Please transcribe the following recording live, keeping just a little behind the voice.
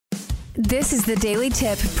This is the Daily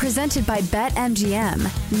Tip presented by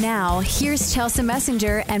BetMGM. Now, here's Chelsea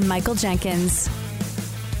Messenger and Michael Jenkins.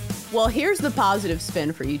 Well, here's the positive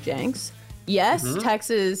spin for you, Jenks. Yes,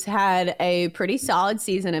 Texas had a pretty solid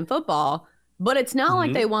season in football, but it's not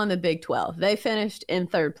like they won the Big 12. They finished in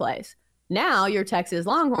third place. Now your Texas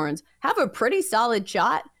Longhorns have a pretty solid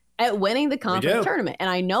shot at winning the conference tournament. And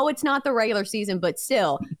I know it's not the regular season, but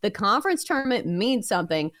still, the conference tournament means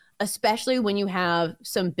something, especially when you have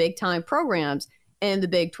some big-time programs in the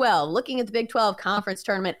Big 12. Looking at the Big 12 conference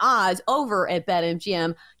tournament odds over at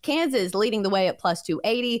BetMGM, Kansas leading the way at plus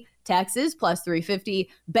 280, Texas plus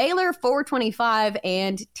 350, Baylor 425,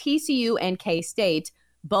 and TCU and K-State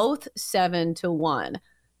both 7-1.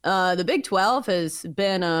 The Big 12 has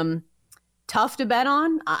been tough to bet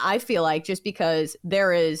on, I feel like, just because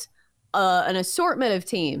there is an assortment of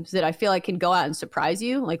teams that I feel like can go out and surprise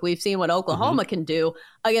you. Like we've seen what Oklahoma can do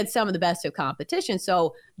against some of the best of competition.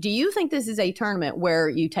 So do you think this is a tournament where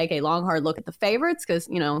you take a long, hard look at the favorites? Because,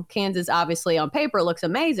 you know, Kansas obviously on paper looks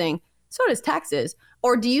amazing. So does Texas.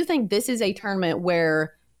 Or do you think this is a tournament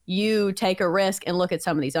where you take a risk and look at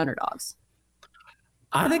some of these underdogs?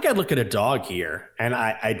 I think I'd look at a dog here, and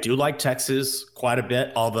I do like Texas quite a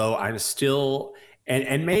bit, although I'm still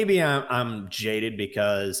and maybe I'm jaded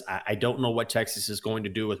because I don't know what Texas is going to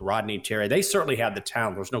do with Rodney Terry. They certainly have the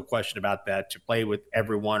talent. There's no question about that to play with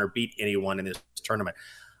everyone or beat anyone in this tournament.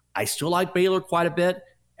 I still like Baylor quite a bit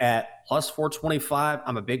at plus 425.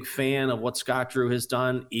 I'm a big fan of what Scott Drew has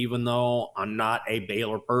done, even though I'm not a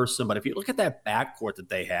Baylor person. But if you look at that backcourt that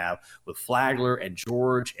they have with Flagler and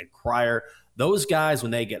George and Cryer, those guys,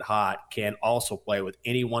 when they get hot, can also play with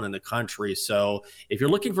anyone in the country. So if you're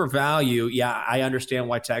looking for value, yeah, I understand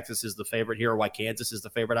why Texas is the favorite here, or why Kansas is the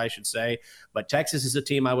favorite, I should say. But Texas is a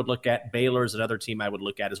team I would look at. Baylor is another team I would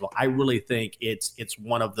look at as well. I really think it's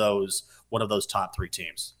one of those top three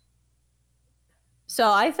teams.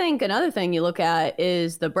 So I think another thing you look at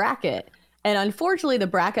is the bracket. And unfortunately, the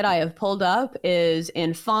bracket I have pulled up is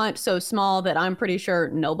in font so small that I'm pretty sure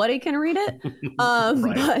nobody can read it.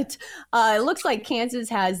 But it looks like Kansas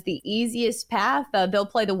has the easiest path. They'll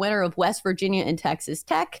play the winner of West Virginia and Texas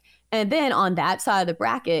Tech. And then on that side of the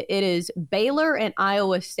bracket, it is Baylor and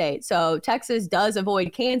Iowa State. So Texas does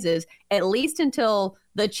avoid Kansas, at least until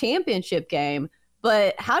the championship game.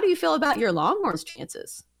 But how do you feel about your Longhorns'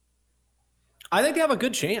 chances? I think they have a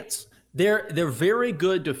good chance. They're very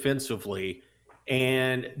good defensively,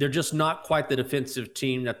 and they're just not quite the defensive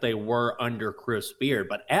team that they were under Chris Beard.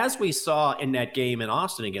 But as we saw in that game in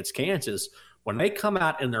Austin against Kansas, when they come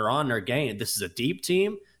out and they're on their game, this is a deep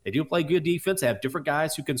team. They do play good defense. They have different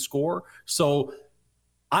guys who can score. So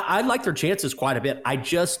I like their chances quite a bit. I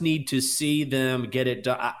just need to see them get it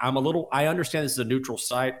done. I understand this is a neutral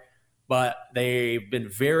site, but they've been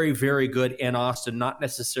very, very good in Austin, not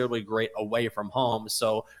necessarily great away from home.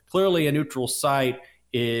 So clearly a neutral site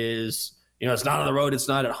is, it's not on the road, it's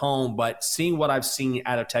not at home, but seeing what I've seen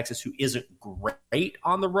out of Texas, who isn't great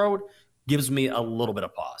on the road, gives me a little bit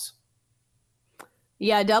of pause.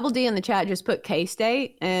 Yeah, Double D in the chat just put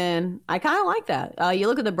K-State, and I kind of like that. You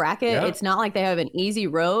look at the bracket, It's not like they have an easy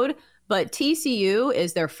road, but TCU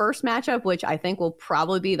is their first matchup, which I think will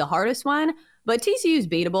probably be the hardest one. But TCU is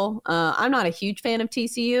beatable. I'm not a huge fan of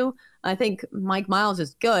TCU. I think Mike Miles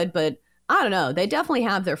is good, but I don't know. They definitely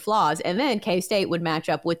have their flaws. And then K-State would match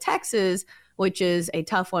up with Texas, which is a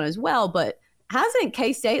tough one as well. But hasn't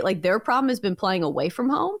K-State, like their problem has been playing away from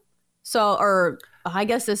home? So, or I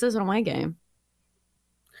guess this isn't a away game.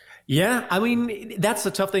 Yeah, I mean, that's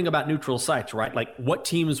the tough thing about neutral sites, right? Like what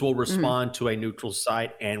teams will respond to a neutral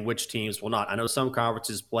site and which teams will not. I know some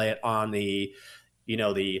conferences play it on the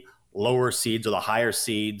lower seeds or the higher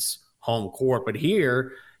seeds home court. But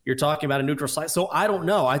here you're talking about a neutral site. So I don't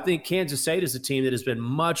know. I think Kansas State is a team that has been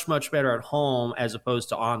much, much better at home as opposed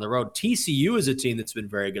to on the road. TCU is a team that's been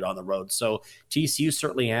very good on the road. So TCU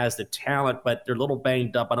certainly has the talent, but they're a little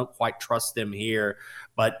banged up. I don't quite trust them here.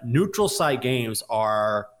 But neutral site games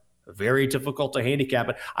are very difficult to handicap.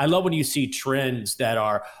 But I love when you see trends that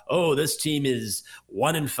are, this team is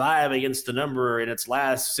 1-5 against the number in its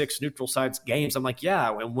last 6 neutral sites games. I'm like,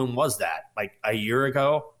 yeah, when was that? Like a year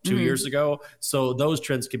ago, 2 years ago? So those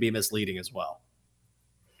trends can be misleading as well.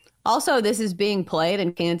 Also, this is being played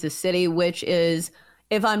in Kansas City, which is,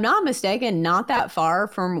 if I'm not mistaken, not that far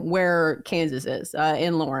from where Kansas is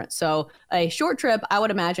in Lawrence. So a short trip, I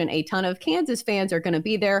would imagine a ton of Kansas fans are going to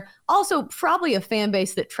be there. Also, probably a fan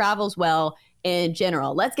base that travels well in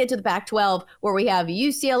general. Let's get to the Pac-12, where we have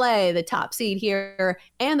UCLA, the top seed here,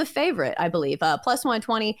 and the favorite, I believe, plus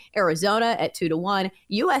 120, Arizona at 2-1,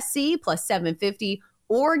 USC plus 750,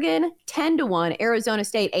 Oregon 10-1, Arizona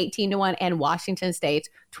State 18-1, and Washington State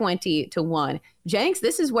 20-1. Jenks,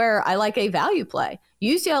 this is where I like a value play.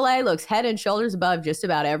 UCLA looks head and shoulders above just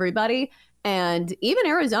about everybody. And even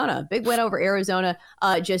Arizona, big win over Arizona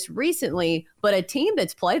just recently. But a team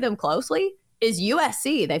that's played them closely is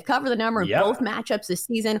USC. They've covered the number in both matchups this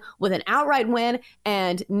season with an outright win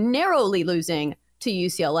and narrowly losing to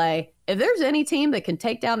UCLA. If there's any team that can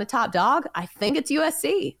take down the top dog, I think it's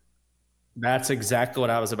USC. That's exactly what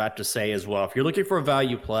I was about to say as well. If you're looking for a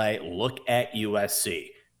value play, look at USC.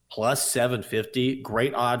 Plus 750,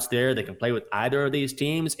 great odds there. They can play with either of these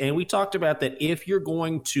teams. And we talked about that if you're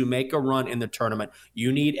going to make a run in the tournament,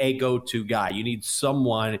 you need a go-to guy. You need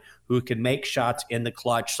someone who can make shots in the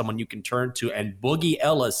clutch, someone you can turn to. And Boogie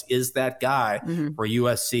Ellis is that guy for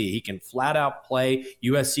USC. He can flat out play.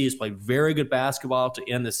 USC has played very good basketball to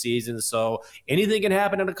end the season. So anything can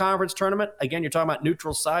happen in a conference tournament. Again, you're talking about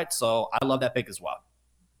neutral site. So I love that pick as well.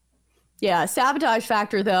 Yeah, sabotage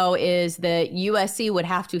factor, though, is that USC would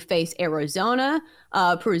have to face Arizona,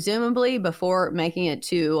 presumably, before making it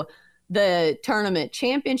to the tournament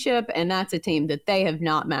championship. And that's a team that they have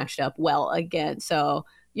not matched up well against. So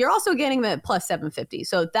you're also getting them at plus 750.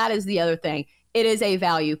 So that is the other thing. It is a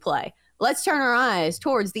value play. Let's turn our eyes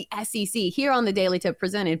towards the SEC here on the Daily Tip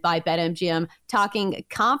presented by BetMGM, talking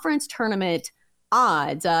conference tournament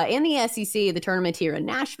odds. In the SEC, the tournament here in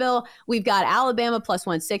Nashville, we've got Alabama plus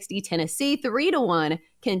 160, Tennessee 3-1,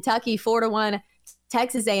 Kentucky 4-1,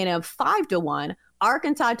 Texas A&M 5-1,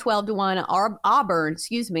 Arkansas 12-1, Auburn,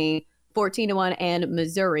 14-1, and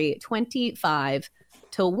Missouri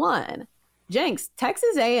 25-1. Jenks,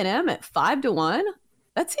 Texas A&M at 5-1.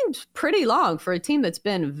 That seems pretty long for a team that's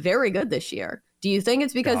been very good this year. Do you think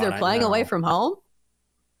it's because they're playing away from home?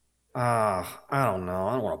 I don't know.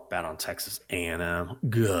 I don't want to bet on Texas A&M.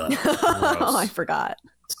 Good. Oh, I forgot.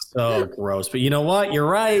 So gross. But you know what? You're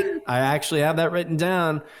right. I actually have that written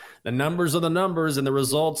down. The numbers are the numbers and the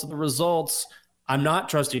results are the results. I'm not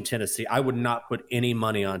trusting Tennessee. I would not put any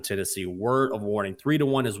money on Tennessee. Word of warning.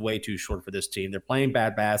 3-1 is way too short for this team. They're playing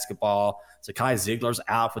bad basketball. Zakai Ziegler's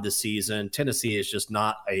out for the season. Tennessee is just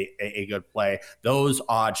not a good play. Those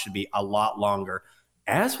odds should be a lot longer.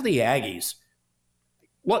 As for the Aggies,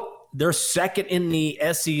 they're second in the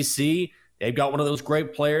SEC. They've got one of those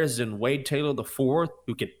great players in Wade Taylor IV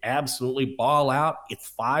who can absolutely ball out.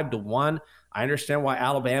 It's 5-1. I understand why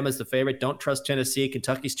Alabama is the favorite. Don't trust Tennessee.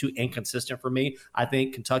 Kentucky's too inconsistent for me. I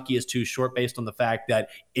think Kentucky is too short based on the fact that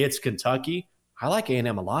it's Kentucky. I like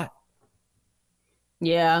A&M a lot.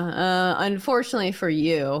 Yeah, unfortunately for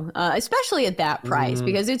you, especially at that price,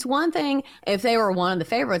 because it's one thing if they were one of the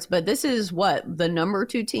favorites, but this is the number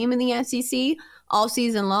 2 team in the SEC all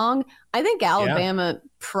season long. I think Alabama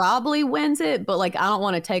probably wins it, but I don't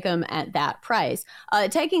want to take them at that price.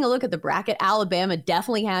 Taking a look at the bracket, Alabama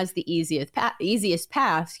definitely has the easiest path.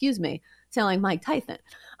 Sound like Mike Tyson.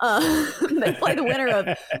 They play the winner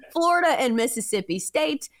of Florida and Mississippi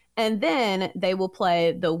State, and then they will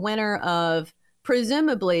play the winner of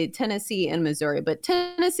presumably Tennessee and Missouri. But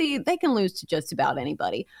Tennessee, they can lose to just about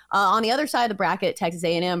anybody. On the other side of the bracket, Texas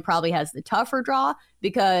A&M probably has the tougher draw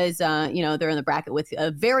because, they're in the bracket with a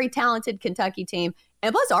very talented Kentucky team.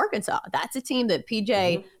 And plus Arkansas, that's a team that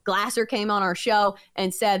PJ Glasser came on our show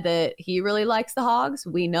and said that he really likes the Hogs.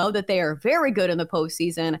 We know that they are very good in the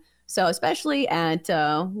postseason. So especially at,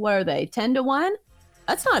 10-1?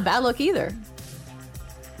 That's not a bad look either.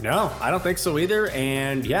 No, I don't think so either.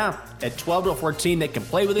 And at 12-14, they can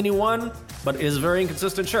play with anyone, but it is very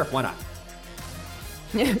inconsistent. Sure, why not?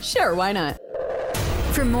 Yeah, sure, why not?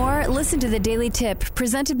 For more, listen to the Daily Tip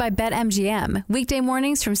presented by BetMGM. Weekday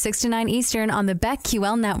mornings from 6 to 9 Eastern on the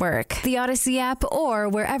BetQL network, the Odyssey app, or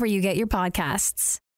wherever you get your podcasts.